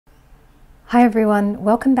Hi everyone,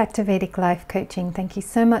 welcome back to Vedic Life Coaching. Thank you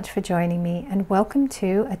so much for joining me and welcome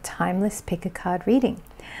to a timeless pick a card reading.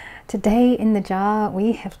 Today in the jar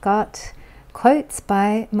we have got quotes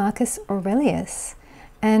by Marcus Aurelius,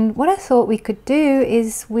 and what I thought we could do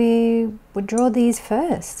is we would draw these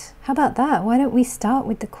first. How about that? Why don't we start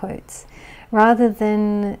with the quotes rather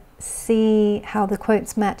than see how the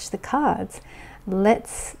quotes match the cards?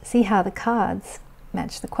 Let's see how the cards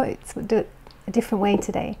match the quotes. We'll do it a different way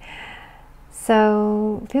today.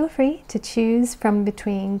 So feel free to choose from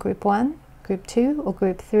between group 1, group 2 or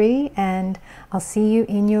group 3, and I'll see you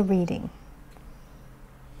in your reading.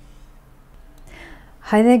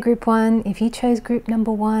 Hi there group 1, if you chose group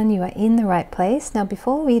number 1 you are in the right place. Now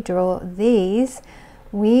before we draw these,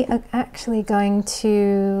 we are actually going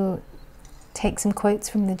to take some quotes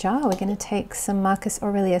from the jar. We're going to take some Marcus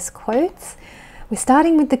Aurelius quotes. We're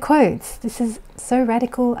starting with the quotes. This is so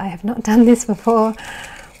radical, I have not done this before.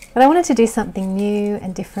 But I wanted to do something new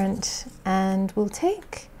and different, and we'll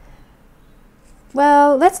take,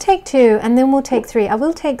 well, let's take 2 and then we'll take 3. I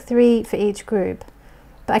will take 3 for each group,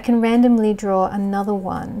 but I can randomly draw another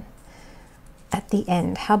one at the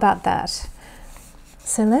end. How about that?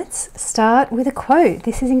 So let's start with a quote.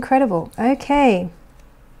 This is incredible. Okay.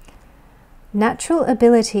 Natural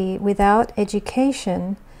ability without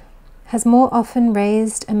education has more often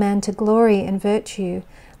raised a man to glory and virtue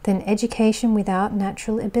than education without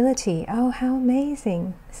natural ability. Oh, how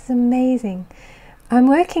amazing. This is amazing. I'm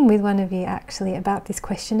working with one of you actually about this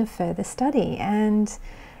question of further study, and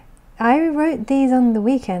I wrote these on the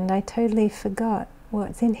weekend. I totally forgot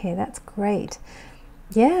what's in here. That's great.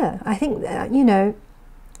 Yeah, I think, you know,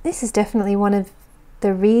 this is definitely one of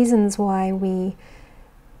the reasons why we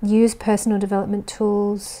use personal development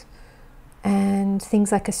tools and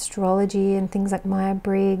things like astrology and things like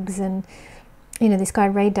Myers-Briggs, and you know, this guy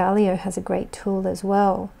Ray Dalio has a great tool as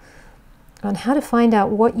well on how to find out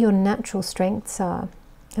what your natural strengths are.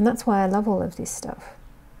 And that's why I love all of this stuff.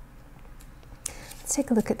 Let's take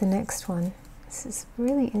a look at the next one. This is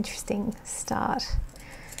really interesting start.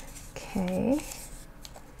 Okay.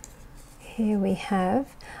 Here we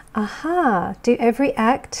have, aha, do every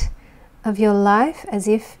act of your life as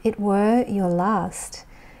if it were your last.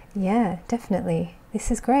 Yeah, definitely. This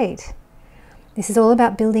is great. This is all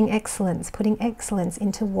about building excellence, putting excellence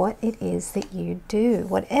into what it is that you do,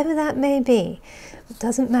 whatever that may be. It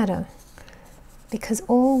doesn't matter, because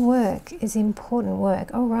all work is important work.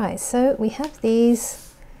 All right, so we have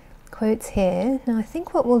these quotes here. Now I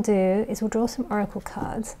think what we'll do is we'll draw some oracle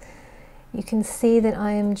cards. You can see that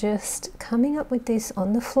I am just coming up with this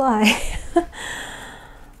on the fly.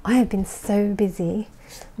 I have been so busy.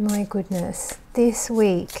 My goodness, this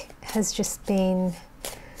week has just been,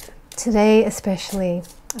 today especially,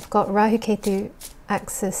 I've got Rahu Ketu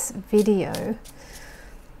Axis video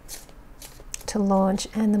to launch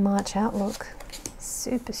and the March Outlook.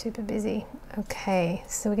 Super busy. Okay,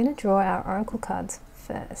 so we're going to draw our oracle cards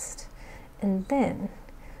first, and then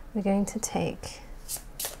we're going to take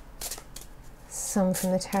some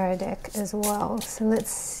from the tarot deck as well. So let's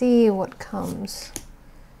see what comes.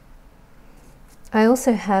 I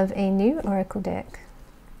also have a new oracle deck.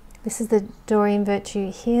 This is the Doreen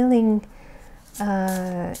Virtue Healing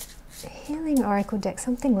Oracle deck,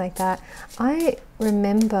 something like that. I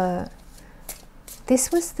remember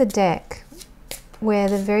this was the deck where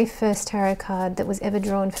the very first tarot card that was ever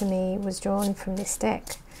drawn for me was drawn from this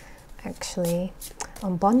deck, actually,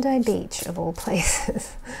 on Bondi Beach of all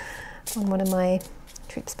places, on one of my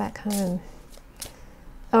trips back home.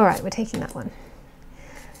 All right, we're taking that one.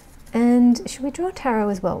 And should we draw tarot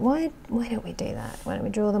as well? Why don't we do that? Why don't we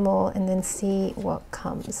draw them all and then see what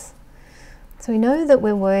comes? So we know that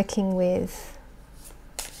we're working with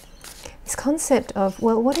this concept of,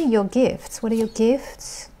 well, what are your gifts? What are your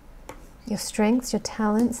gifts? Your strengths, your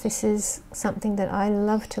talents? This is something that I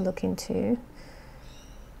love to look into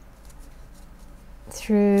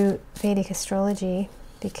through Vedic astrology,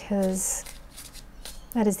 because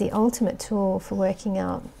that is the ultimate tool for working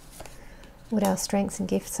out what our strengths and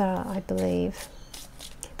gifts are, I believe.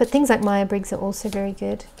 But things like Myers-Briggs are also very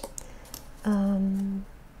good. All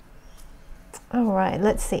right,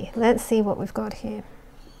 let's see what we've got here.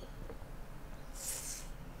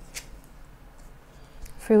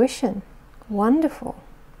 Fruition, wonderful.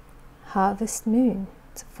 Harvest moon,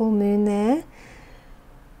 it's a full moon there.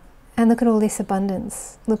 And look at all this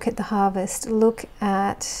abundance. Look at the harvest. Look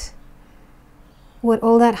at what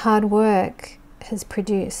all that hard work has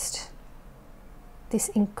produced. This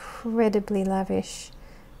incredibly lavish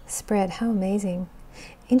spread. How amazing.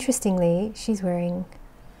 Interestingly, she's wearing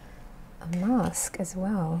a mask as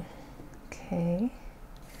well. Okay.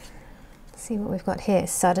 Let's see what we've got here.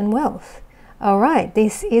 Sudden wealth. All right,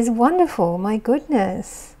 this is wonderful. My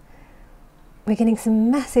goodness. We're getting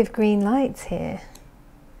some massive green lights here.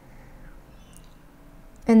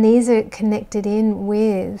 And these are connected in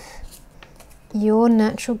with your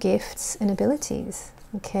natural gifts and abilities.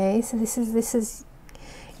 Okay, so this is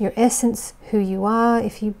your essence, who you are.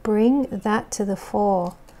 If you bring that to the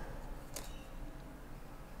fore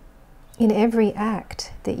in every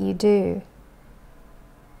act that you do,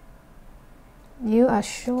 you are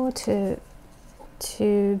sure to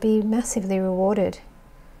be massively rewarded.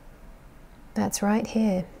 That's right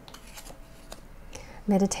here.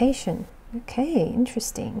 Meditation. Okay,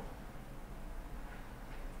 interesting.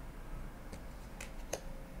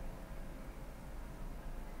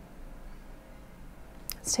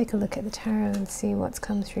 Let's take a look at the tarot and see what's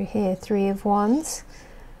come through here. Three of Wands.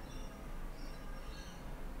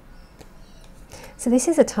 So this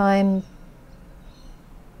is a time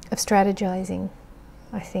of strategizing,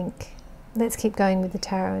 I think. Let's keep going with the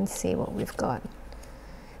tarot and see what we've got.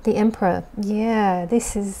 The Emperor. Yeah,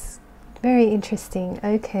 this is very interesting.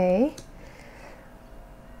 Okay.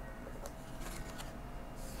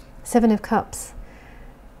 Seven of Cups.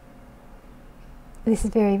 This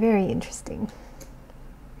is very, very interesting.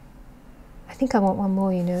 I think I want one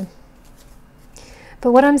more, you know.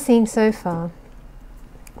 But what I'm seeing so far,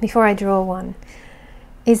 before I draw one,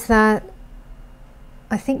 is that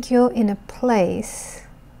I think you're in a place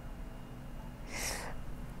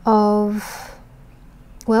of,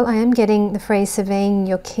 well, I am getting the phrase surveying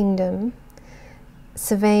your kingdom,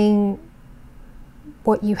 surveying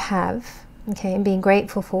what you have, okay, and being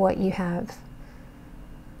grateful for what you have.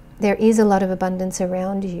 There is a lot of abundance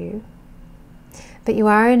around you, but you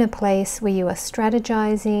are in a place where you are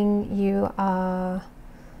strategizing, you are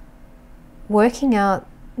working out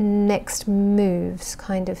next moves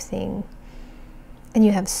kind of thing, and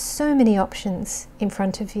you have so many options in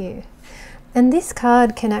front of you. And this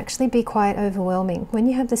card can actually be quite overwhelming. When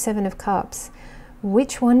you have the Seven of Cups,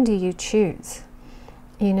 which one do you choose?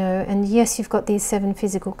 You know, and yes, you've got these 7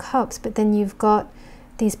 physical cups, but then you've got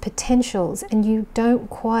these potentials, and you don't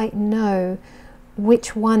quite know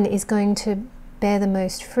which one is going to bear the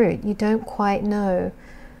most fruit. You don't quite know.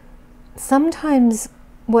 Sometimes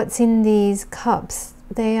what's in these cups,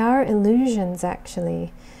 they are illusions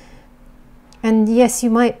actually. And yes, you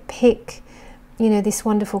might pick, you know, this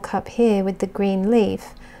wonderful cup here with the green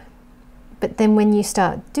leaf, but then when you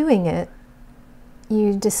start doing it,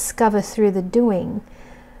 you discover through the doing,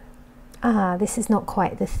 this is not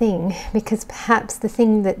quite the thing, because perhaps the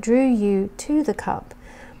thing that drew you to the cup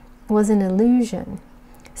was an illusion.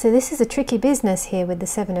 So this is a tricky business here with the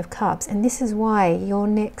Seven of Cups, and this is why your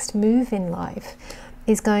next move in life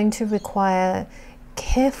is going to require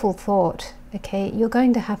careful thought, okay? You're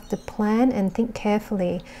going to have to plan and think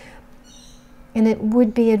carefully, and it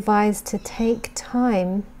would be advised to take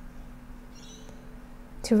time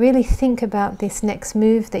to really think about this next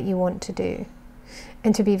move that you want to do,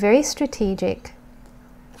 and to be very strategic,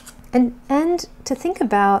 and to think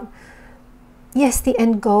about, yes, the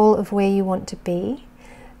end goal of where you want to be.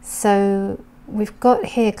 So we've got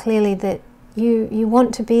here clearly that you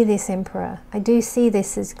want to be this emperor. I do see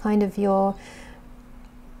this as kind of your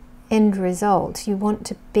end result. You want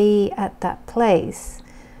to be at that place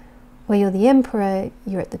where you're the emperor,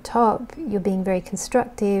 you're at the top, you're being very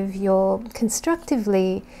constructive, you're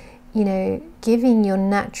constructively, you know, giving your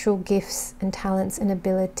natural gifts and talents and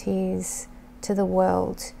abilities to the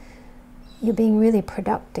world. You're being really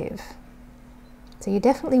productive. So you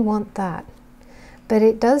definitely want that. But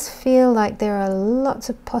it does feel like there are lots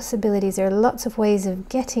of possibilities, there are lots of ways of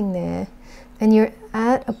getting there, and you're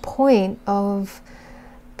at a point of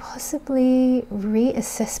possibly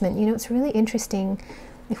reassessment. You know, it's really interesting.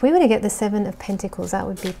 If we were to get the Seven of Pentacles, that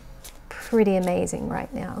would be pretty amazing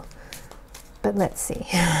right now. But let's see.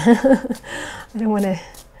 I don't want to...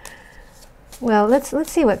 Well, let's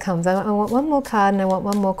see what comes. I want one more card and I want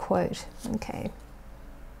one more quote. Okay.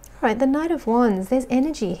 All right, the Knight of Wands. There's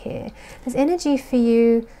energy here. There's energy for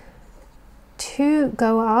you to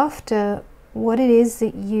go after what it is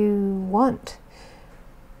that you want.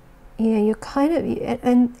 You know, you're kind of...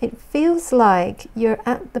 And it feels like you're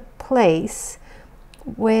at the place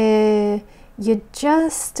where you're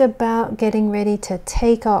just about getting ready to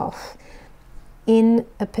take off in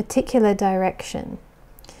a particular direction.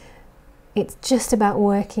 It's just about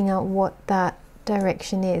working out what that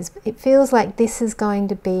direction is. It feels like this is going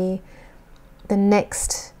to be the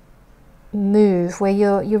next move where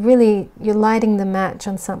you're lighting the match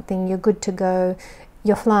on something, you're good to go,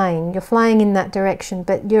 you're flying in that direction,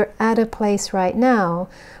 but you're at a place right now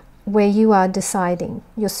where you are deciding.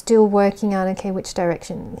 You're still working out, okay, which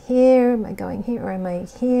direction? Here, am I going here or am I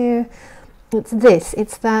here? It's this,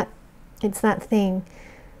 it's that thing.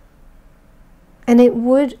 And it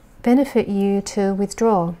would benefit you to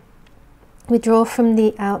withdraw from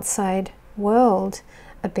the outside world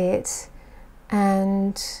a bit,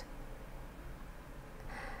 and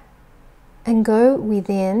go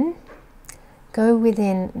within.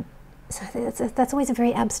 So that's always a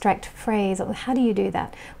very abstract phrase. How do you do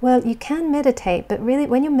that? Well, you can meditate, but really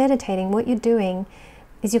when you're meditating, what you're doing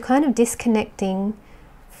is you're kind of disconnecting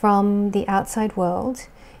from the outside world.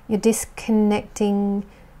 You're disconnecting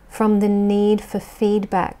from the need for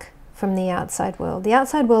feedback from the outside world. The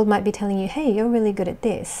outside world might be telling you, hey, you're really good at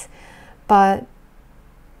this, but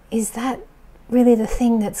is that really the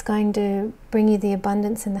thing that's going to bring you the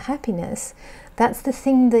abundance and the happiness? That's the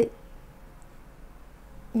thing that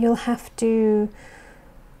you'll have to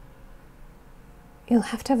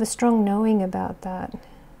have a strong knowing about that,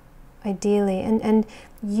 ideally. And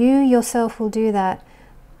you yourself will do that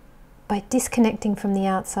by disconnecting from the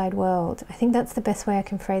outside world. I think that's the best way I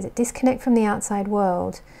can phrase it. Disconnect from the outside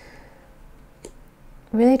world.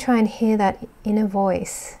 Really try and hear that inner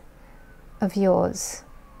voice of yours.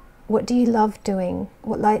 What do you love doing?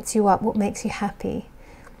 What lights you up? What makes you happy?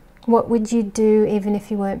 What would you do even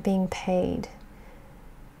if you weren't being paid?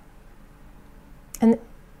 And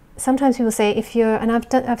sometimes people say, if you're, and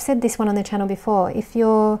I've said this one on the channel before, if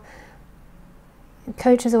your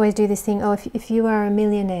coaches always do this thing, oh, if you are a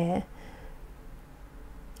millionaire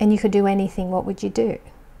and you could do anything, what would you do?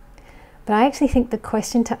 But I actually think the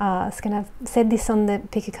question to ask, and I've said this on the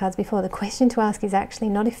picker cards before, the question to ask is actually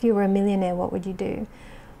not if you were a millionaire, what would you do?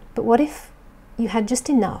 But what if you had just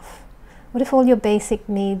enough? What if all your basic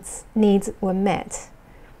needs were met?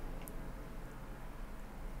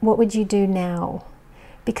 What would you do now?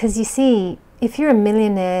 Because you see, if you're a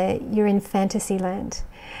millionaire, you're in fantasy land.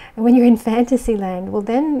 And when you're in fantasy land, well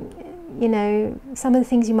then, you know, some of the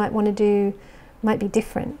things you might want to do might be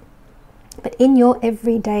different. But in your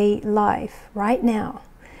everyday life, right now,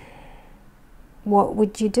 what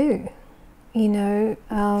would you do? You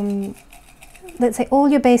know, let's say all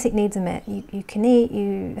your basic needs are met. You can eat,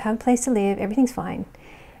 you have a place to live, everything's fine.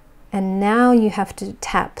 And now you have to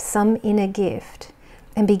tap some inner gift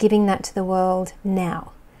and be giving that to the world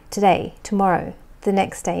now, today, tomorrow, the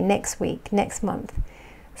next day, next week, next month.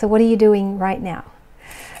 So what are you doing right now?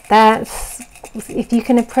 That's, if you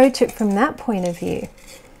can approach it from that point of view,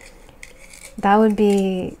 that would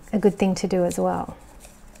be a good thing to do as well.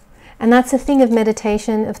 And that's a thing of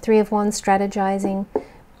meditation, of Three of Wands, strategizing,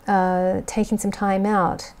 taking some time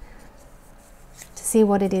out to see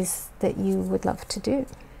what it is that you would love to do.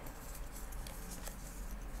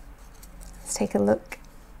 Let's take a look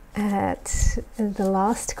at the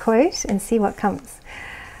last quote and see what comes.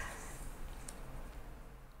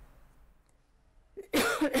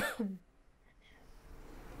 It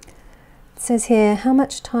says here, how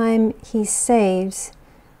much time he saves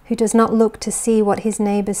who does not look to see what his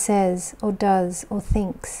neighbor says or does or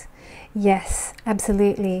thinks. Yes,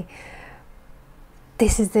 absolutely.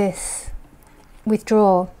 This is this.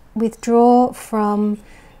 Withdraw. Withdraw from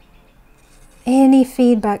any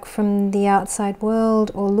feedback from the outside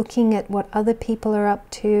world, or looking at what other people are up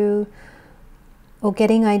to, or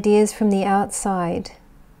getting ideas from the outside.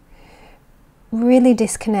 Really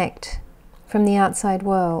disconnect from the outside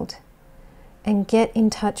world and get in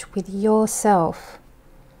touch with yourself.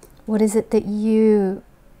 What is it that you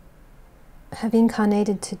have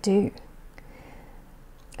incarnated to do?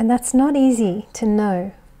 And that's not easy to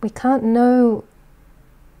know. We can't know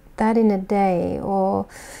that in a day, or,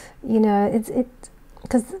 you know, it's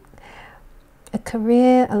because a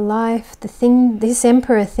career, a life, the thing, this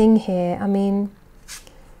emperor thing here, I mean,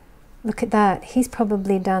 look at that. He's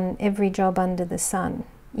probably done every job under the sun,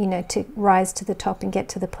 you know, to rise to the top and get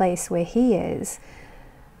to the place where he is.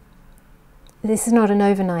 This is not an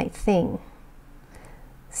overnight thing.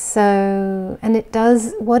 So, and it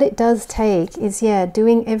does, what it does take is, yeah,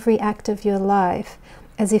 doing every act of your life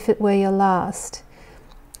as if it were your last.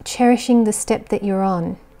 Cherishing the step that you're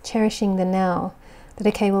on, cherishing the now. That,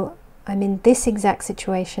 okay, well, I'm in this exact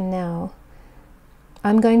situation now.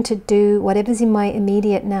 I'm going to do whatever's in my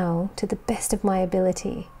immediate now to the best of my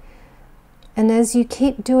ability. And as you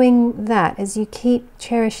keep doing that, as you keep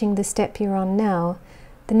cherishing the step you're on now,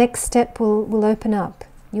 the next step will open up.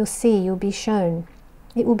 You'll see, you'll be shown.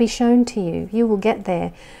 It will be shown to you. You will get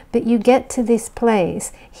there. But you get to this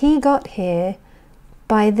place. He got here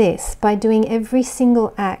by this, by doing every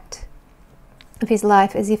single act of his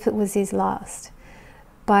life as if it was his last.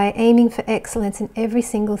 By aiming for excellence in every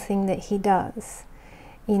single thing that he does.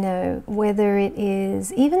 You know, whether it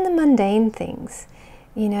is even the mundane things,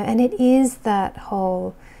 you know, and it is that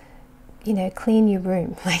whole you know, clean your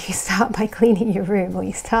room. Like you start by cleaning your room, or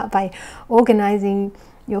you start by organizing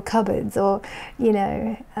your cupboards, or, you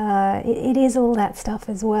know, it is all that stuff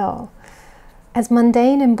as well. As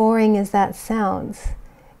mundane and boring as that sounds,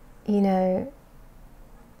 you know,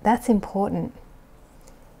 that's important.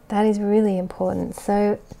 That is really important.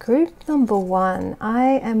 So group number 1,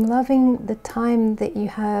 I am loving the time that you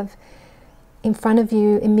have in front of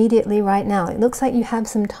you immediately right now. It looks like you have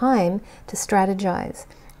some time to strategize.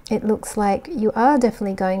 It looks like you are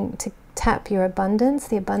definitely going to tap your abundance,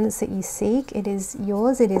 the abundance that you seek. It is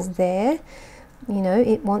yours, it is there. You know,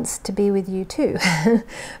 it wants to be with you too.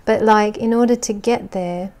 But like, in order to get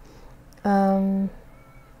there,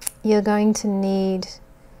 you're going to need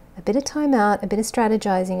a bit of time out, a bit of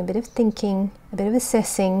strategizing, a bit of thinking, a bit of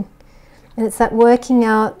assessing. And it's that working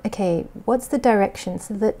out, okay, what's the direction?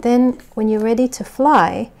 So that then when you're ready to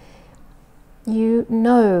fly, you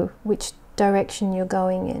know which direction you're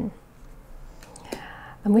going in.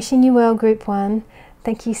 I'm wishing you well, group 1.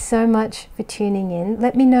 Thank you so much for tuning in.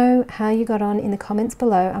 Let me know how you got on in the comments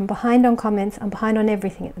below. I'm behind on comments, I'm behind on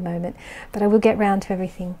everything at the moment, but I will get round to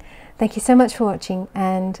everything. Thank you so much for watching,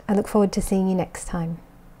 and I look forward to seeing you next time.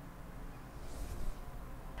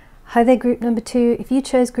 Hi there, group number 2. If you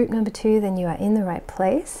chose group number 2, then you are in the right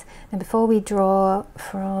place. And before we draw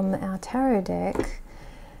from our tarot deck,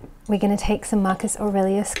 we're going to take some Marcus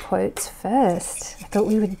Aurelius quotes first. I thought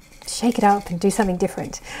we would shake it up and do something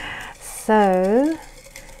different. So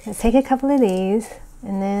let's take a couple of these,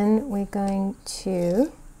 and then we're going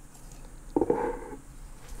to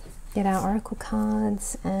get our oracle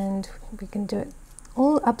cards, and we can do it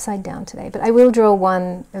all upside down today. But I will draw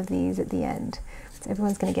one of these at the end. So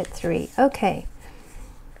everyone's going to get 3. Okay.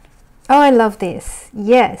 Oh, I love this.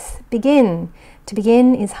 Yes. Begin. To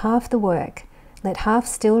begin is half the work. Let half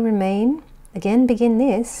still remain. Again begin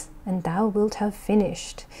this, and thou wilt have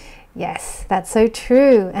finished. Yes, that's so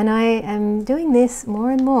true. And I am doing this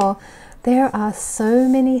more and more. There are so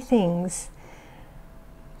many things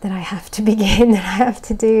that I have to begin, that I have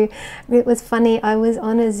to do. It was funny. I was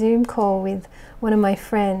on a Zoom call with one of my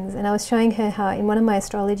friends, and I was showing her how in one of my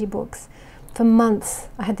astrology books, for months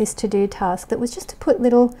I had this to-do task that was just to put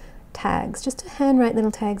little tags, just to handwrite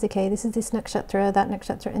little tags. Okay, this is this nakshatra, that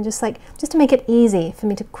nakshatra, and just to make it easy for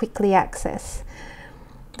me to quickly access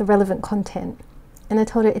the relevant content. And I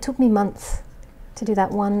told her it took me months to do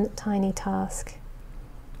that one tiny task.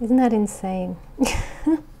 Isn't that insane?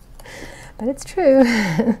 But it's true.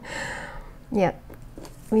 Yeah,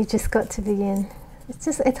 we just got to begin.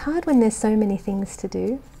 It's hard when there's so many things to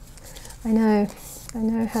do. I know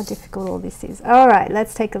how difficult all this is. All right,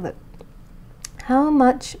 let's take a look. How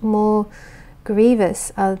much more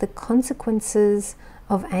grievous are the consequences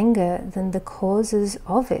of anger than the causes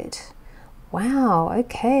of it? Wow,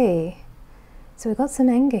 okay. So we've got some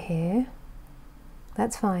anger here.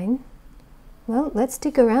 That's fine. Well, let's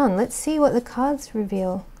dig around. Let's see what the cards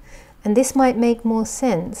reveal. And this might make more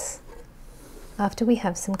sense after we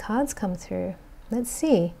have some cards come through. Let's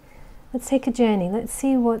see. Let's take a journey. Let's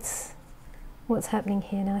see what's happening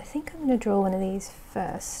here. Now I think I'm going to draw one of these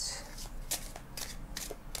first.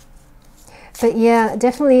 But yeah,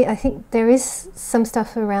 definitely I think there is some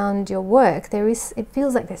stuff around your work. It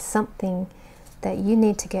feels like there's something that you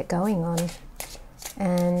need to get going on.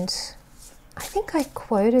 And I think I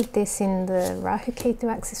quoted this in the Rahu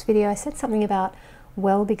Ketu Axis video. I said something about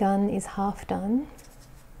well begun is half done.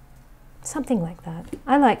 Something like that.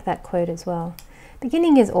 I like that quote as well.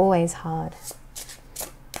 Beginning is always hard.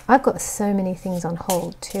 I've got so many things on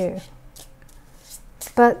hold too.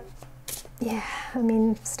 But yeah, I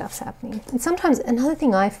mean, stuff's happening. And sometimes another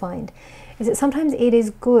thing I find is that sometimes it is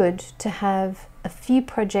good to have a few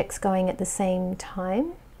projects going at the same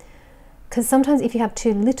time. Because sometimes if you have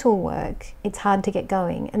too little work, it's hard to get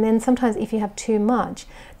going. And then sometimes if you have too much,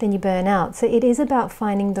 then you burn out. So it is about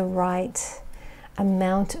finding the right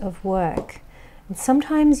amount of work. And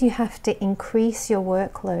sometimes you have to increase your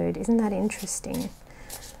workload. Isn't that interesting?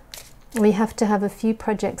 Or you have to have a few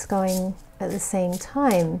projects going at the same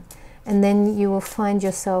time, and then you will find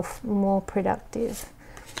yourself more productive.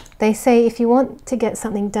 They say if you want to get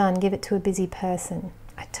something done, give it to a busy person.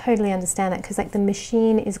 I totally understand that, because like the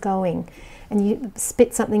machine is going, and you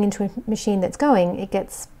spit something into a machine that's going, it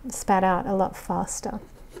gets spat out a lot faster.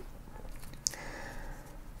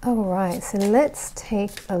 All right, so let's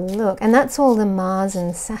take a look. And that's all the Mars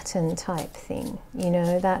and Saturn type thing, you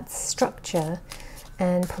know, that's structure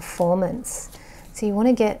and performance. So you want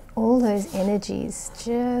to get all those energies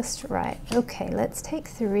just right. Okay, let's take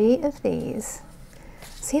 3 of these.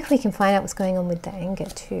 See if we can find out what's going on with the anger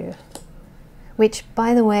too. Which,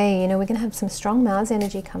 by the way, you know, we're going to have some strong Mars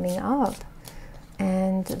energy coming up.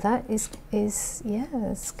 And and that is yeah,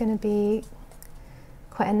 it's going to be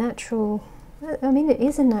quite a natural, I mean, it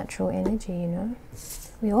is a natural energy, you know,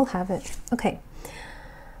 we all have it. Okay.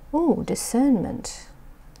 Oh, discernment.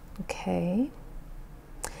 Okay.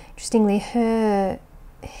 Interestingly, her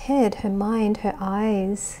head, her mind, her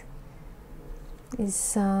eyes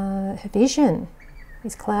is her vision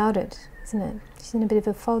is clouded, isn't it? She's in a bit of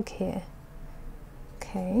a fog here.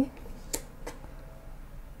 Okay.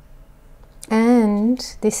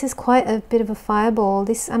 And this is quite a bit of a fireball.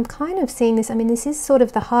 This, I'm kind of seeing this, I mean, this is sort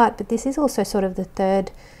of the heart, but this is also sort of the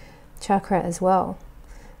third chakra as well.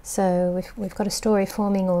 So we've got a story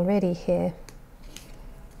forming already here.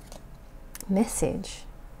 Message.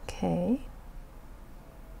 Okay.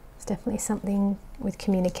 It's definitely something with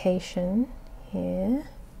communication here.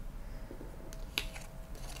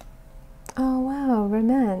 Oh wow,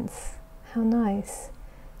 romance. How nice.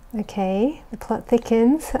 Okay, the plot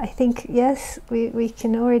thickens. I think, yes, we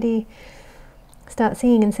can already start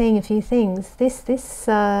seeing and saying a few things. This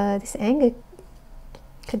anger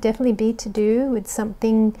could definitely be to do with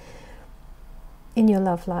something in your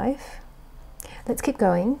love life. Let's keep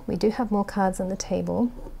going. We do have more cards on the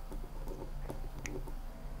table.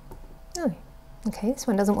 Oh, okay, this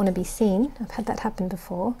one doesn't want to be seen. I've had that happen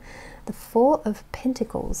before. The Four of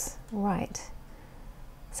Pentacles. Right.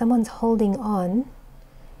 Someone's holding on.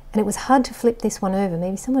 And it was hard to flip this one over.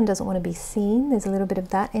 Maybe someone doesn't want to be seen. There's a little bit of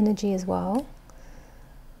that energy as well.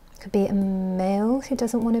 Could be a male who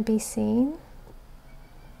doesn't want to be seen.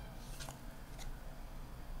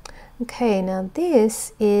 Okay, now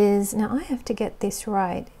this is, now I have to get this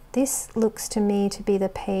right. This looks to me to be the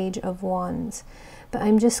Page of Wands, but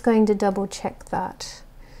I'm just going to double check that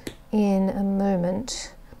in a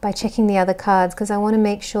moment by checking the other cards, because I want to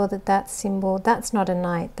make sure that that symbol, that's not a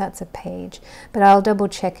knight, that's a page, but I'll double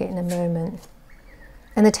check it in a moment.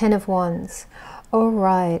 And the Ten of Wands. All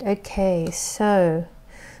right, okay, so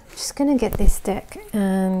I'm just going to get this deck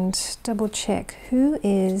and double check who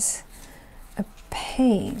is a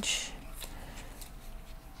page.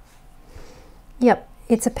 Yep,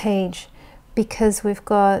 it's a page, because we've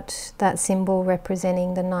got that symbol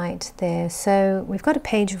representing the knight there. So we've got a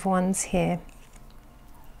Page of Wands here.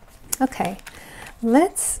 Okay,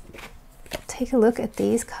 let's take a look at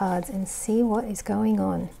these cards and see what is going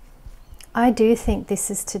on. I do think this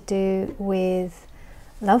is to do with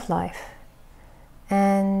love life,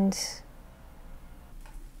 and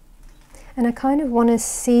I kind of want to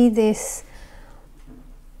see this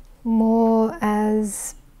more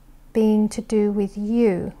as being to do with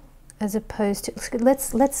you, as opposed to,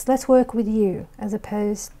 let's work with you as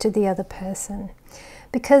opposed to the other person.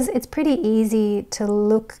 Because it's pretty easy to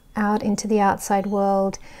look out into the outside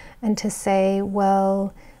world and to say,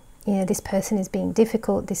 well, you know, this person is being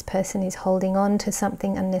difficult, this person is holding on to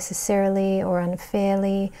something unnecessarily or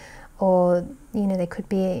unfairly, or, you know, they could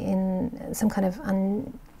be in some kind of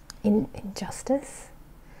injustice.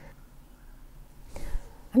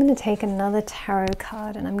 I'm going to take another tarot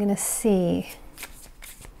card and I'm going to see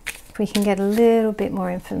if we can get a little bit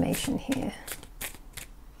more information here.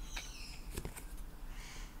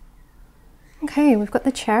 Okay, we've got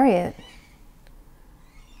the Chariot.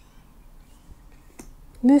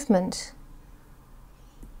 Movement.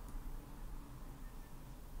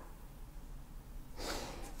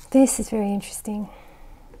 This is very interesting.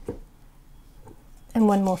 And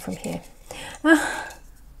one more from here.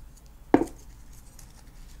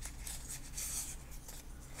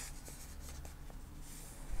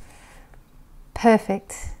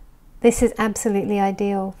 Perfect. This is absolutely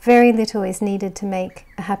ideal. Very little is needed to make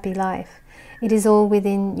a happy life. It is all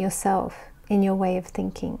within yourself, in your way of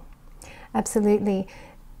thinking. Absolutely.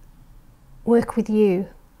 Work with you.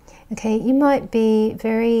 Okay, you might be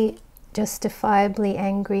very justifiably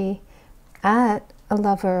angry at a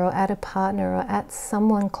lover or at a partner or at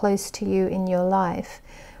someone close to you in your life.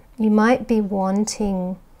 You might be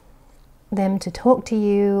wanting them to talk to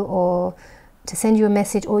you or to send you a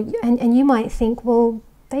message, or and you might think, well,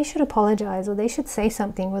 they should apologize, or they should say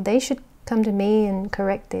something, or they should come to me and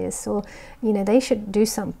correct this, or, you know, they should do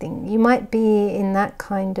something. You might be in that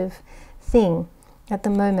kind of thing at the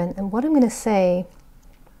moment. And what I'm going to say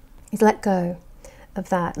is let go of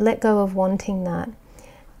that. Let go of wanting that.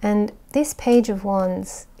 And this Page of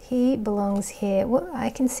Wands, he belongs here. Well,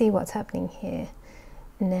 I can see what's happening here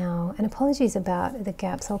now. And apologies about the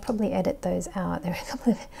gaps. I'll probably edit those out. There are a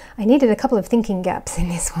couple of, I needed a couple of thinking gaps in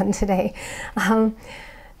this one today.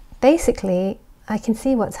 Basically, I can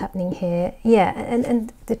see what's happening here. Yeah,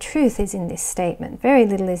 and the truth is in this statement. Very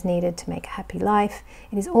little is needed to make a happy life.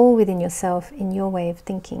 It is all within yourself, in your way of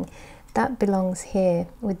thinking. That belongs here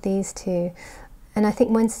with these two. And I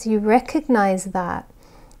think once you recognize that,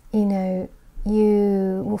 you know,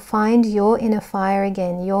 you will find your inner fire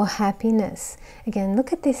again, your happiness. Again,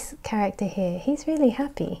 look at this character here. He's really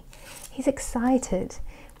happy. He's excited.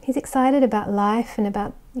 He's excited about life and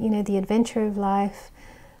about, you know, the adventure of life,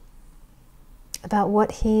 about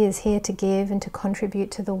what he is here to give and to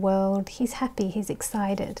contribute to the world. He's happy, he's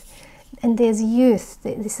excited. And there's youth.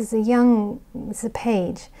 This is a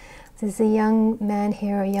page. This is a young man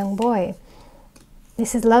here, a young boy.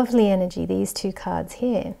 This is lovely energy, these two cards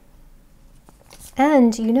here.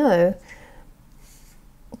 And you know,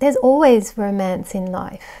 there's always romance in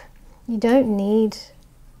life. You don't need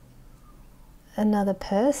another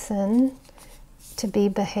person to be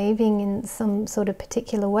behaving in some sort of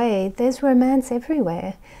particular way. There's romance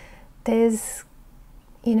everywhere. There's,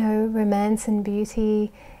 you know, romance and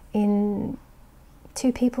beauty in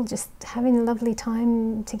two people just having a lovely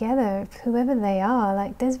time together, whoever they are.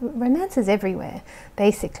 Like, there's romances everywhere,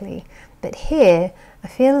 basically. But here, I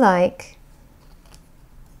feel like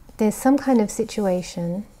there's some kind of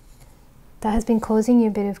situation that has been causing you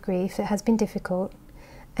a bit of grief, that has been difficult,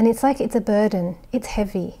 and it's like it's a burden, it's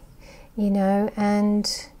heavy, you know,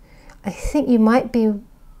 and I think you might be,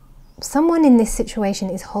 someone in this situation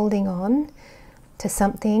is holding on to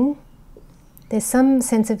something. There's some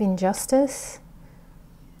sense of injustice.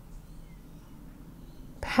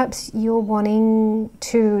 Perhaps you're wanting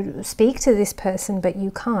to speak to this person, but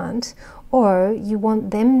you can't, or you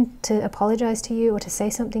want them to apologize to you or to say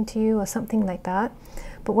something to you or something like that.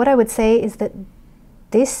 But what I would say is that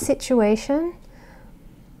this situation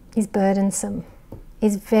is burdensome,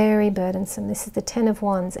 is very burdensome. This is the Ten of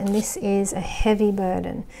Wands, and this is a heavy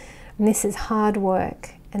burden, and this is hard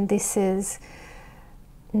work, and this is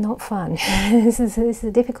not fun. This is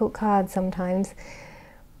a difficult card sometimes.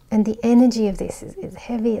 And the energy of this is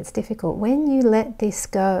heavy, it's difficult. When you let this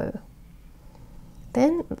go,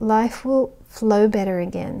 then life will flow better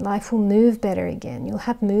again. Life will move better again. You'll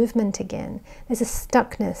have movement again. There's a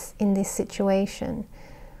stuckness in this situation.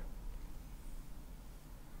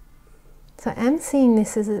 So I am seeing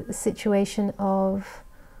this as a situation of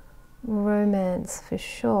romance for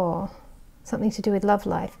sure. Something to do with love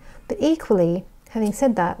life. But equally, having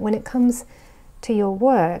said that, when it comes to your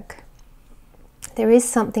work, there is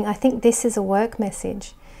something, I think this is a work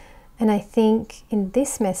message, and I think in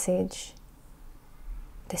this message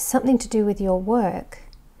there's something to do with your work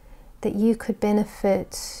that you could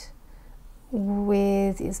benefit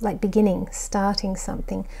with. Is like beginning, starting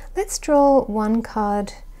something. Let's draw one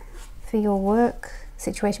card for your work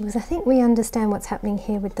situation, because I think we understand what's happening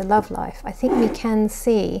here with the love life. I think we can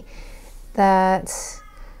see that.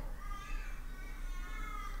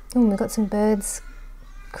 Oh, we've got some birds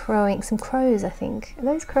crowing, some crows, I think. Are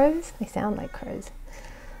those crows? They sound like crows.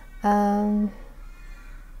 I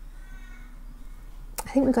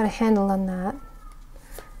think we've got a handle on that.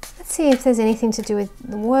 Let's see if there's anything to do with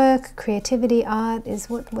the work, creativity, art. Is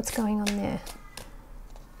what's going on there?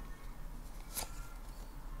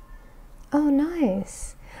 Oh,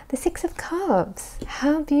 nice. The Six of Cups.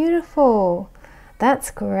 How beautiful.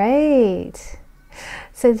 That's great.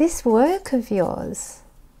 So this work of yours,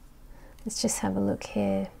 let's just have a look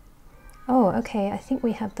here. Oh, okay, I think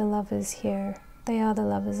we have the lovers here. They are the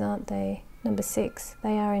lovers, aren't they? Number 6.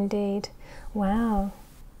 They are indeed. Wow.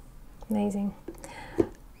 Amazing.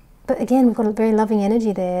 But again, we've got a very loving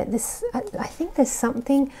energy there. I think there's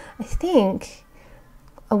something,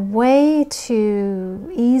 a way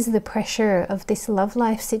to ease the pressure of this love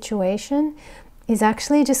life situation is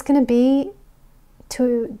actually just going to be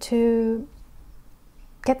to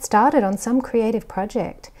get started on some creative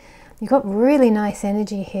project. You've got really nice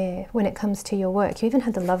energy here when it comes to your work. You even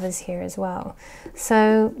had the lovers here as well.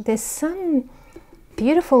 So there's some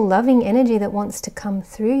beautiful, loving energy that wants to come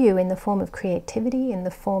through you in the form of creativity, in the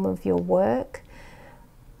form of your work.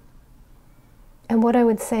 And what I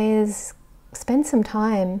would say is spend some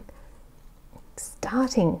time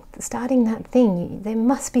starting that thing. There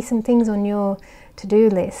must be some things on your to-do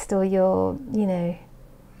list or your,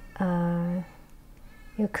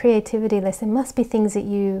 your creativity list. There must be things that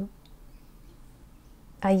you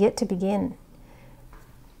are yet to begin.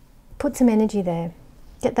 Put some energy there.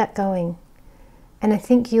 Get that going. And I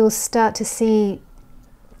think you'll start to see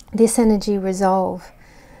this energy resolve.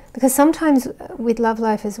 Because sometimes with love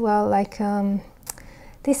life as well, like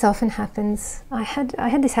this often happens. I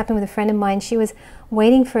had this happen with a friend of mine. She was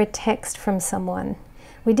waiting for a text from someone.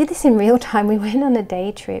 We did this in real time. We went on a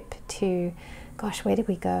day trip to, gosh, where did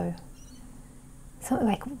we go? Something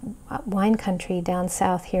like wine country down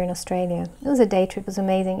south here in Australia. It was a day trip, it was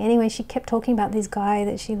amazing. Anyway, she kept talking about this guy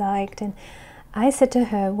that she liked, and I said to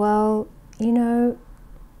her, well,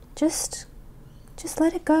 just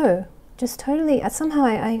let it go. just totally, somehow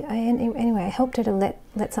anyway, I helped her to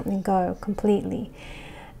let something go completely.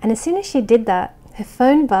 And as soon as she did that, her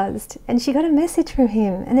phone buzzed and she got a message from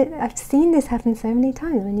him. And I've seen this happen so many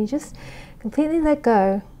times. When you just completely let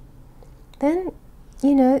go, then,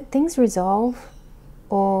 you know, things resolve,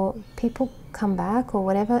 or people come back or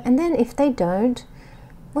whatever. And then if they don't,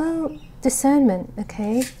 well, discernment,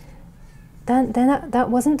 okay? That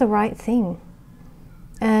wasn't the right thing.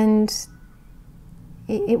 And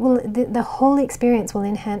the whole experience will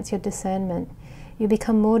enhance your discernment. You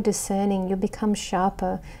become more discerning, you become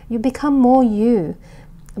sharper, you become more you.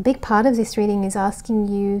 A big part of this reading is asking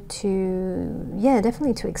you to, yeah,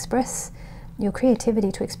 definitely to express your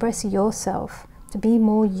creativity, to express yourself, to be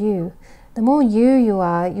more you. The more you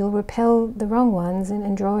are, you'll repel the wrong ones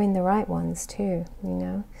and draw in the right ones too, you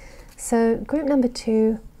know. So group number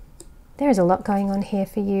 2, there is a lot going on here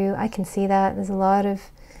for you. I can see that. There's a lot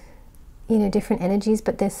of, you know, different energies,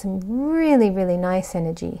 but there's some really, really nice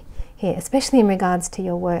energy here, especially in regards to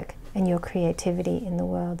your work and your creativity in the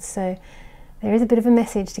world. So there is a bit of a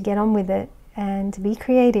message to get on with it and to be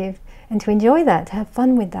creative and to enjoy that, to have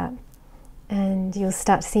fun with that. And you'll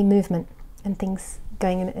start to see movement and things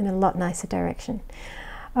going in a lot nicer direction.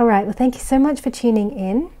 All right, well, thank you so much for tuning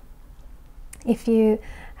in. If you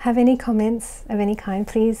have any comments of any kind,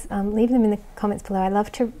 please leave them in the comments below. I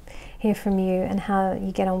love to hear from you and how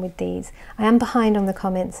you get on with these. I am behind on the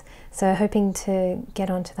comments, so hoping to get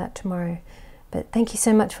onto that tomorrow. But thank you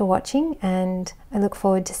so much for watching, and I look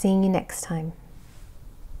forward to seeing you next time.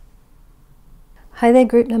 Hi there,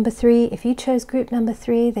 group number 3. If you chose group number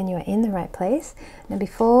 3, then you are in the right place. Now,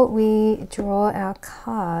 before we draw our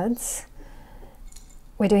cards,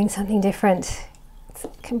 we're doing something different. It's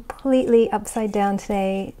completely upside down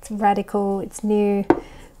today. It's radical, it's new.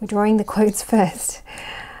 We're drawing the quotes first.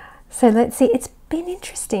 So let's see, it's been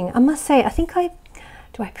interesting. I must say,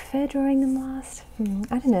 do I prefer drawing them last?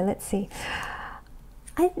 I don't know, let's see.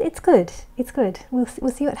 It's good, it's good. We'll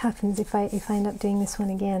see what happens if I end up doing this one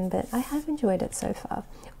again, but I have enjoyed it so far.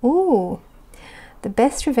 Ooh, the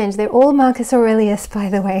best revenge, they're all Marcus Aurelius, by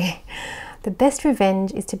the way. The best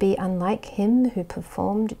revenge is to be unlike him who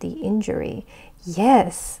performed the injury.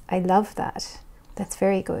 Yes, I love that. That's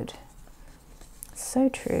very good. So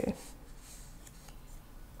true.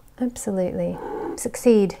 Absolutely.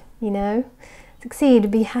 Succeed, you know.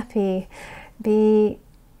 Succeed, be happy, be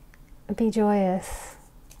joyous,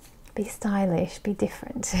 be stylish, be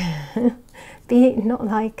different. Be not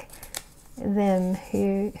like them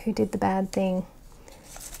who did the bad thing.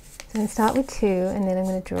 So I'm going to start with 2, and then I'm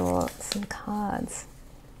going to draw some cards.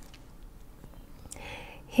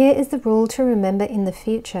 Here is the rule to remember in the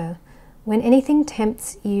future. When anything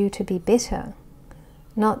tempts you to be bitter,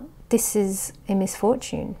 not this is a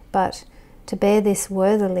misfortune, but to bear this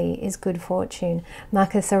worthily is good fortune.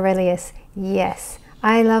 Marcus Aurelius, yes.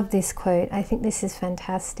 I love this quote. I think this is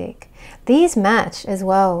fantastic. These match as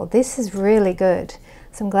well. This is really good.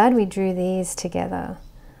 So I'm glad we drew these together.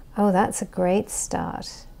 Oh, that's a great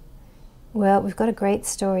start. Well, we've got a great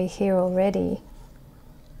story here already.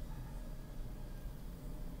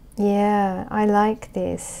 Yeah, I like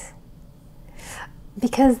this.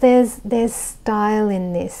 Because there's style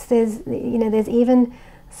in this. There's, you know, there's even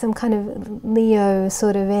some kind of Leo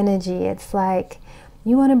sort of energy. It's like,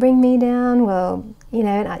 you want to bring me down? Well, you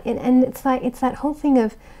know, and it's like, it's that whole thing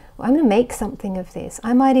of, well, I'm going to make something of this.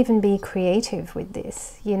 I might even be creative with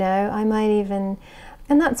this, you know. I might even,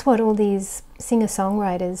 and that's what all these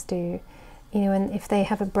singer-songwriters do, you know. And if they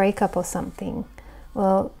have a breakup or something,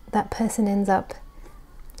 well, that person ends up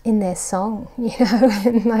in their song, you know,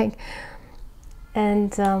 and like.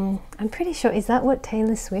 And I'm pretty sure, is that what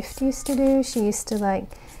Taylor Swift used to do? She used to, like,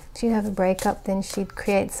 she'd have a breakup, then she'd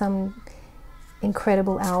create some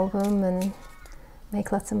incredible album and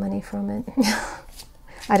make lots of money from it.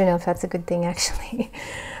 I don't know if that's a good thing, actually.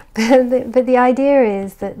 But the idea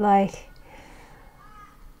is that, like,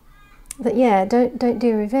 that, yeah, don't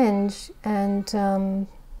do revenge, and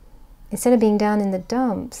instead of being down in the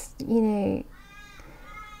dumps, you know,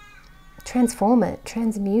 transform it,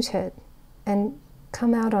 transmute it, and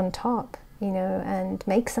come out on top, you know, and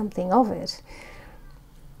make something of it.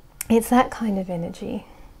 It's that kind of energy.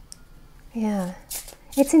 Yeah,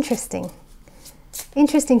 it's interesting.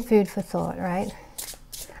 Interesting food for thought, right?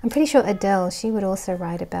 I'm pretty sure Adele, she would also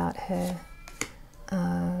write about her,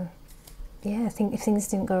 yeah, I think if things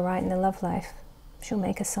didn't go right in their love life, she'll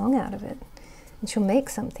make a song out of it, and she'll make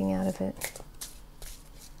something out of it.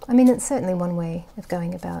 I mean, it's certainly one way of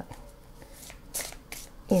going about,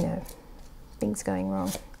 you know, things going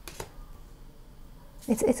wrong.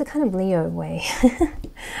 It's a kind of Leo way.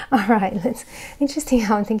 All right, interesting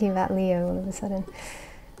how I'm thinking about Leo all of a sudden.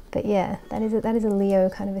 But yeah, that is a Leo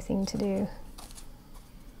kind of a thing to do.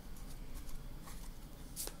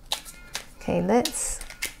 Okay, let's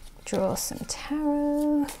draw some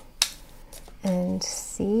tarot and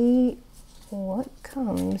see what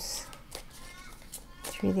comes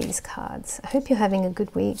through these cards. I hope you're having a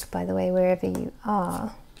good week, by the way, wherever you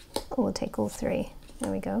are. Oh, we'll take all three.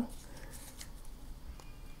 There we go.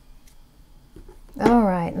 All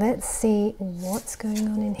right, let's see what's going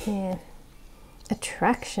on in here.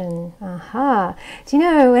 Attraction. Aha. Do you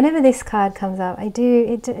know, whenever this card comes up,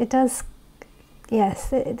 it does,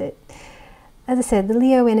 yes, as I said, the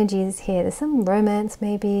Leo energy is here. There's some romance,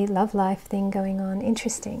 maybe love life thing going on.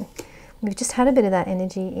 Interesting. We've just had a bit of that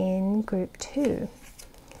energy in group 2.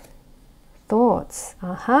 Thoughts.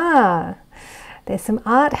 Aha. There's some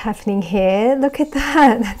art happening here. Look at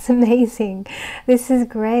that. That's amazing. This is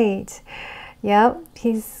great. Yep.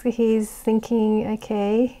 He's thinking,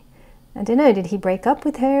 okay, I don't know, did he break up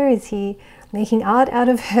with her? Is he making art out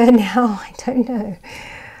of her now? I don't know.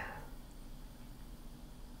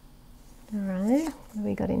 All right, what have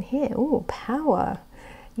we got in here? Oh, power.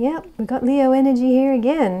 Yep, we got Leo energy here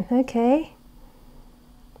again. Okay.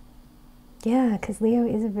 Yeah, because Leo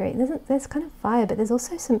is a very, there's kind of fire, but there's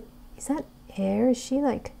also some, is that air? Is she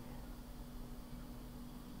like,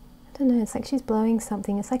 I don't know, it's like she's blowing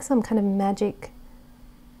something. It's like some kind of magic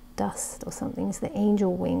dust or something. It's the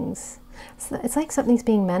angel wings. So it's like something's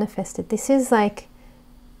being manifested. This is like,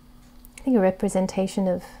 I think, a representation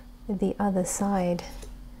of the other side.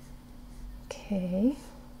 Okay.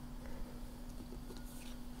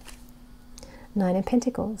 9 of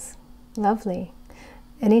Pentacles. Lovely.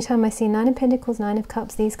 Anytime I see 9 of Pentacles, 9 of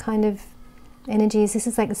Cups, these kind of energies,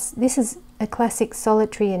 this is a classic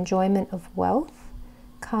solitary enjoyment of wealth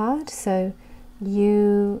card. So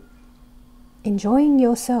you enjoying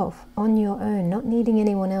yourself on your own, not needing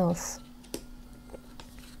anyone else.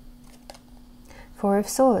 4 of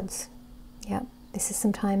Swords. Yep, this is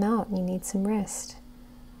some time out. You need some rest.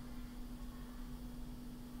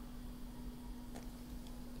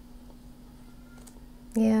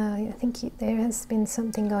 Yeah, I think there has been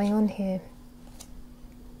something going on here.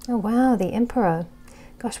 Oh wow, the Emperor.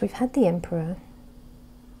 Gosh, we've had the Emperor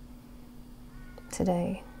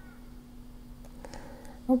today.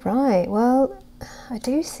 All right, well, I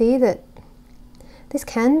do see that this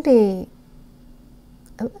can be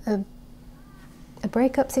a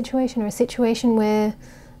breakup situation, or a situation where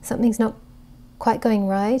something's not quite going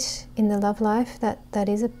right in the love life. That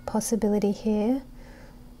is a possibility here.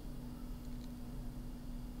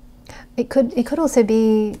 It could also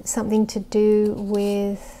be something to do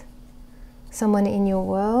with someone in your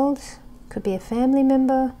world. Could be a family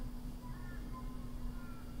member.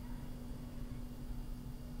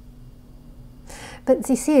 But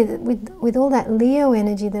you see, with all that Leo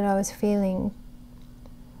energy that I was feeling,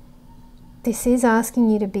 this is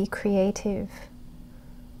asking you to be creative,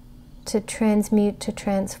 to transmute, to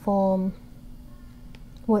transform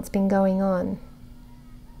what's been going on.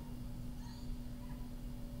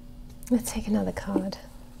 Let's take another card.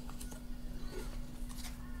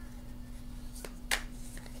 I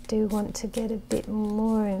do want to get a bit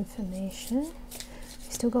more information. We've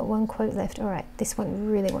still got one quote left. All right, this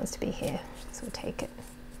one really wants to be here, so we'll take it.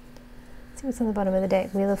 Let's see what's on the bottom of the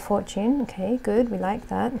deck. Wheel of Fortune. Okay, good. We like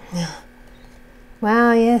that.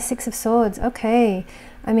 Wow, yeah, 6 of Swords. Okay.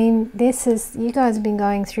 I mean, this is, you guys have been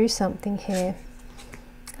going through something here.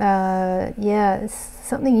 Yeah, it's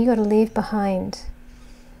something you got to leave behind.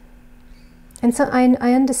 And so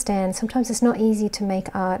I understand, sometimes it's not easy to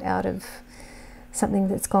make art out of something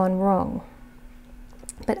that's gone wrong.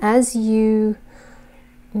 But as you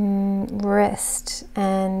rest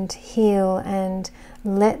and heal and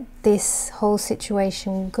let this whole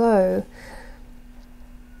situation go,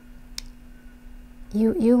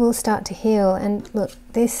 you will start to heal. And look,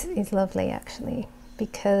 this is lovely actually,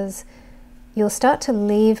 because you'll start to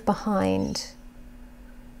leave behind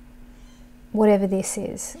whatever this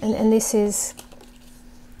is. And this is,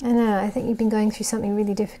 I don't know, I think you've been going through something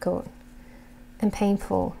really difficult and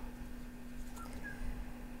painful.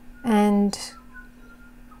 And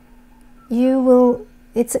you will,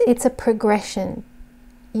 it's a progression.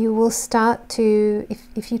 You will start to,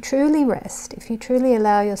 if you truly rest, if you truly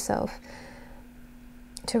allow yourself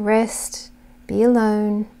to rest, be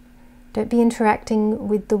alone, don't be interacting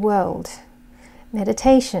with the world.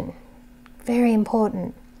 Meditation, very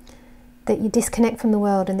important. That you disconnect from the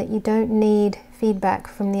world and that you don't need feedback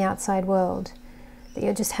from the outside world. That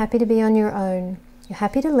you're just happy to be on your own. You're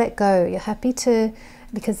happy to let go. You're happy to,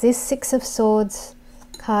 because this 6 of Swords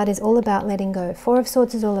card is all about letting go. 4 of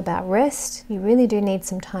Swords is all about rest. You really do need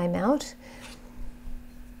some time out.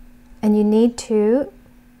 And you need to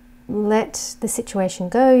let the situation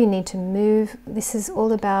go. You need to move. This is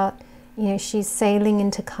all about, you know, she's sailing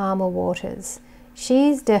into calmer waters.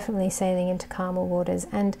 She's definitely sailing into calmer waters.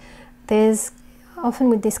 And there's often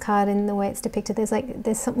with this card, in the way it's depicted,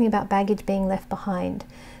 there's something about baggage being left behind.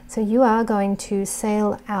 So you are going to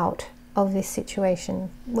sail out of this situation,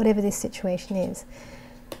 whatever this situation is.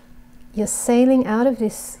 You're sailing out of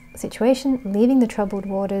this situation, leaving the troubled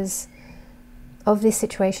waters of this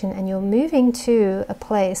situation, and you're moving to a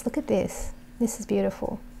place. Look at this. This is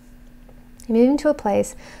beautiful. You're moving to a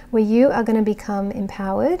place where you are going to become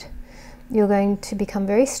empowered. You're going to become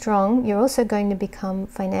very strong. You're also going to become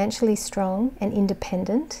financially strong and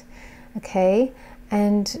independent. Okay?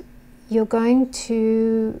 And you're going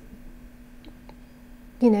to,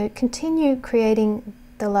 you know, continue creating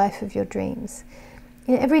the life of your dreams.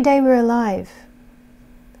 You know, every day we're alive.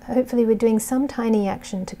 Hopefully we're doing some tiny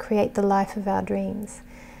action to create the life of our dreams.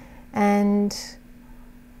 And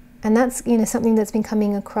that's, you know, something that's been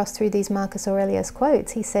coming across through these Marcus Aurelius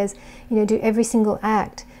quotes. He says, you know, do every single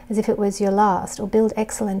act as if it was your last, or build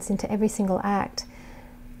excellence into every single act.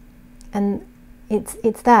 And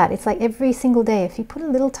it's that. It's like every single day, if you put a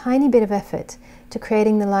little tiny bit of effort to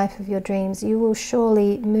creating the life of your dreams, you will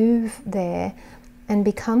surely move there and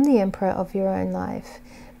become the emperor of your own life.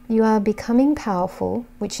 You are becoming powerful,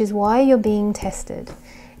 which is why you're being tested.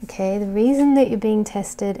 Okay, the reason that you're being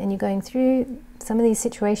tested and you're going through some of these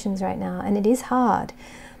situations right now, and it is hard.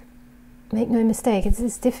 Make no mistake,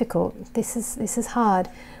 it's difficult. This is hard.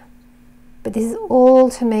 But this is all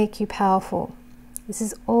to make you powerful. This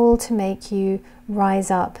is all to make you rise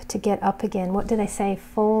up, to get up again. What did I say?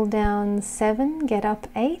 Fall down 7, get up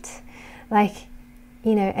 8? Like,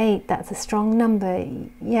 you know, 8, that's a strong number.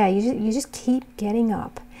 Yeah, you just keep getting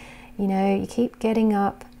up. You know, you keep getting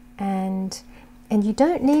up, and you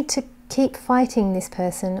don't need to keep fighting this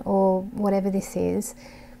person or whatever this is.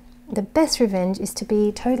 The best revenge is to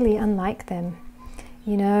be totally unlike them,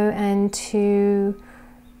 you know, and to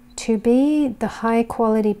be the high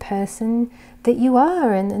quality person that you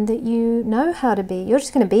are, and that you know how to be. You're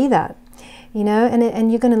just going to be that, you know,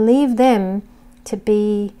 and you're going to leave them to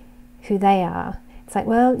be who they are. It's like,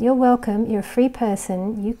 well, you're welcome. You're a free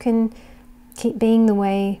person. You can keep being the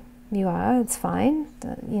way you are. It's fine,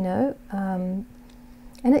 you know.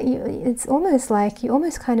 And it's almost like you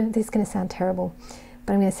almost kind of, this is going to sound terrible,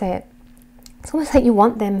 but I'm going to say it. It's almost like you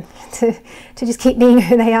want them to just keep being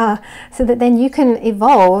who they are, so that then you can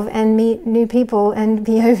evolve and meet new people and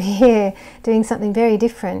be over here doing something very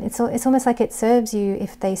different. It's almost like it serves you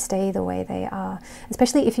if they stay the way they are,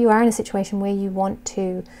 especially if you are in a situation where you want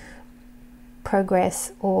to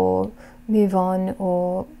progress or move on,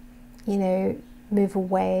 or, you know, move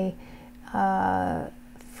away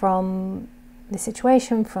from the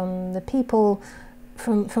situation, from the people,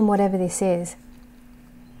 from whatever this is.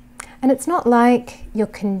 And it's not like you're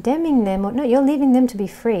condemning them, or no, you're leaving them to be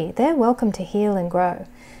free. They're welcome to heal and grow.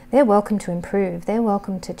 They're welcome to improve. They're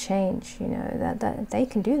welcome to change, you know, that they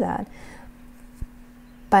can do that.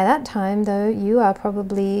 By that time, though, you are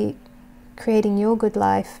probably creating your good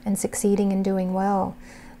life and succeeding and doing well.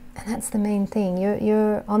 And that's the main thing.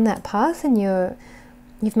 You're on that path, and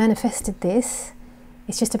you've manifested this.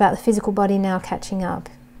 It's just about the physical body now catching up.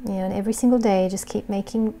 You know, and every single day, just keep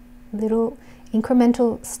making little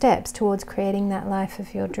incremental steps towards creating that life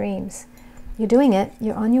of your dreams. You're doing it.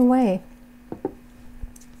 You're on your way.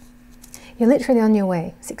 You're literally on your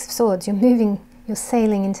way. 6 of Swords. You're moving. You're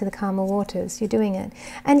sailing into the calmer waters. You're doing it.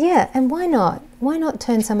 And yeah, and why not? Why not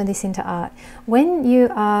turn some of this into art? When you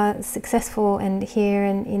are successful and here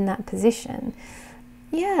and in that position,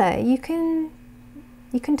 yeah, you can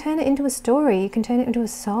turn it into a story. You can turn it into a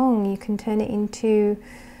song. You can turn it into,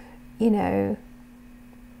 you know,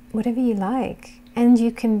 whatever you like. And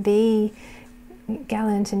you can be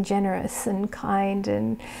gallant and generous and kind,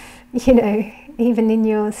 and, you know, even in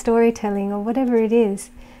your storytelling or whatever it is.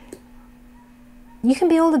 You can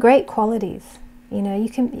be all the great qualities, you know, you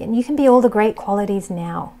can be all the great qualities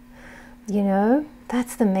now, you know,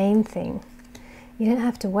 that's the main thing. You don't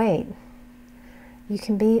have to wait. You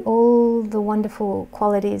can be all the wonderful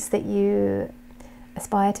qualities that you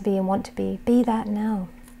aspire to be and want to be. Be that now.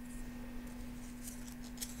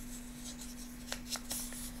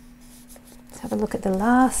 Let's have a look at the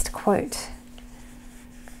last quote.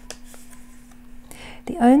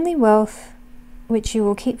 The only wealth which you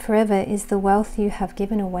will keep forever is the wealth you have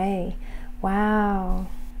given away. Wow.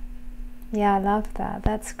 Yeah, I love that.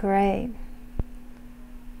 That's great.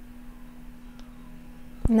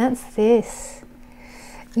 And that's this.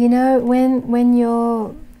 You know, when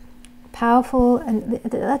you're powerful, and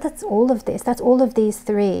that's all of this. That's all of these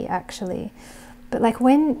 3, actually. But like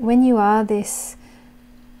when you are this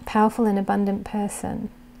powerful and abundant person.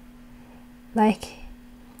 Like,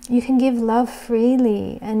 you can give love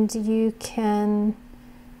freely, and you can,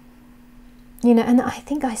 you know, and I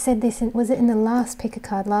think I said this, was it in the last pick a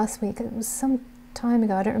card last week? It was some time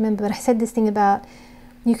ago, I don't remember, but I said this thing about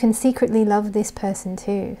you can secretly love this person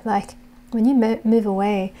too. Like, when you move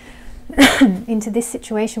away into this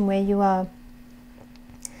situation where you are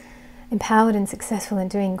empowered and successful and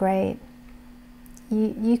doing great,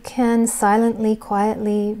 you can silently,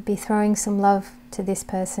 quietly be throwing some love to this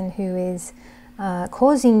person who is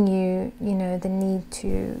causing you, you know, the need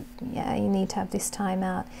to, yeah, you need to have this time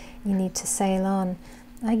out, you need to sail on.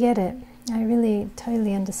 I get it. I really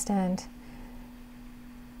totally understand.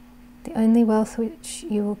 The only wealth which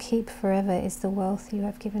you will keep forever is the wealth you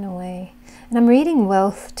have given away. And I'm reading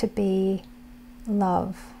wealth to be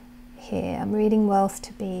love here. I'm reading wealth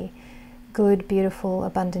to be good, beautiful,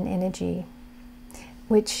 abundant energy,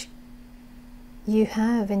 which you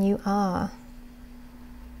have and you are.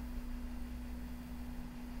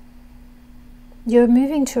 You're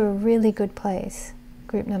moving to a really good place,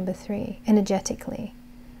 group number 3, energetically.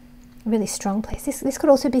 A really strong place. This could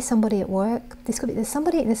also be somebody at work. This could be there's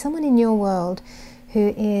someone in your world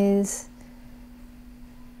who's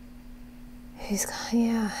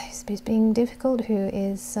being difficult, who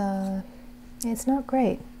is it's not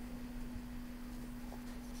great.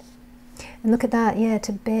 And look at that, yeah,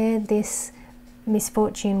 to bear this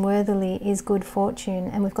misfortune worthily is good fortune,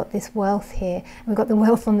 and we've got this wealth here. We've got the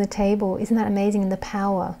wealth on the table. Isn't that amazing? And the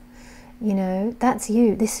power, you know, that's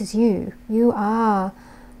you. This is you. You are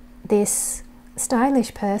this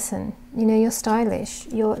stylish person. You know, you're stylish.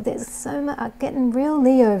 There's so much. I'm getting real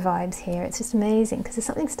Leo vibes here. It's just amazing because there's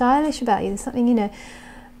something stylish about you. There's something, you know.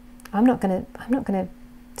 I'm not gonna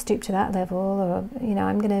stoop to that level, or, you know,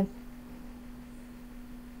 I'm gonna.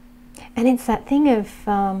 And it's that thing of,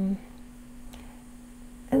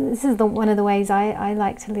 this is one of the ways I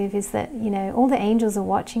like to live, is that, you know, all the angels are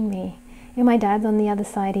watching me. You know, my dad's on the other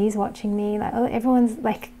side, he's watching me. Like, oh, everyone's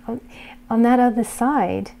like on that other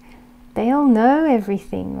side. They all know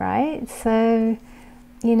everything, right? So,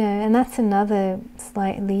 you know, and that's another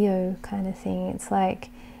slight Leo kind of thing. It's like,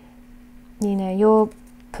 you know, you're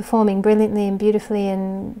performing brilliantly and beautifully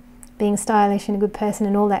and being stylish and a good person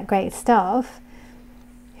and all that great stuff.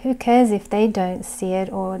 Who cares if they don't see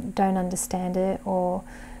it or don't understand it, or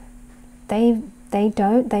they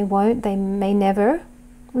won't, they may never.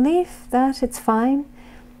 Leave that, it's fine.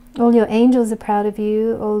 All your angels are proud of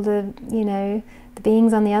you, all the, you know, the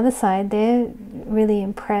beings on the other side, they're really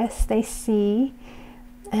impressed, they see,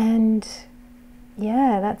 and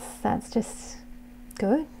yeah, that's just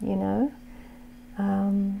good, you know.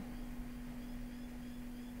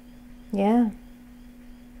 Yeah.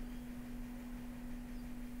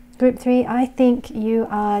 Group 3, I think you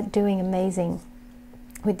are doing amazing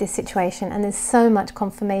with this situation, and there's so much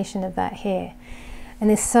confirmation of that here. And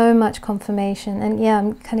there's so much confirmation, and yeah,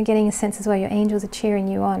 I'm kind of getting a sense as well, your angels are cheering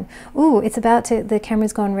you on. Ooh, it's about to, the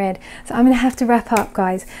camera's gone red. So I'm going to have to wrap up,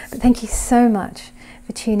 guys. But thank you so much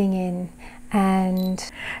for tuning in.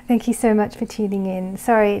 And thank you so much for tuning in.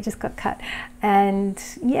 Sorry, it just got cut. And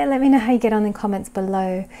yeah, let me know how you get on in the comments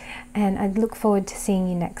below. And I look forward to seeing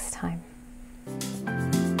you next time.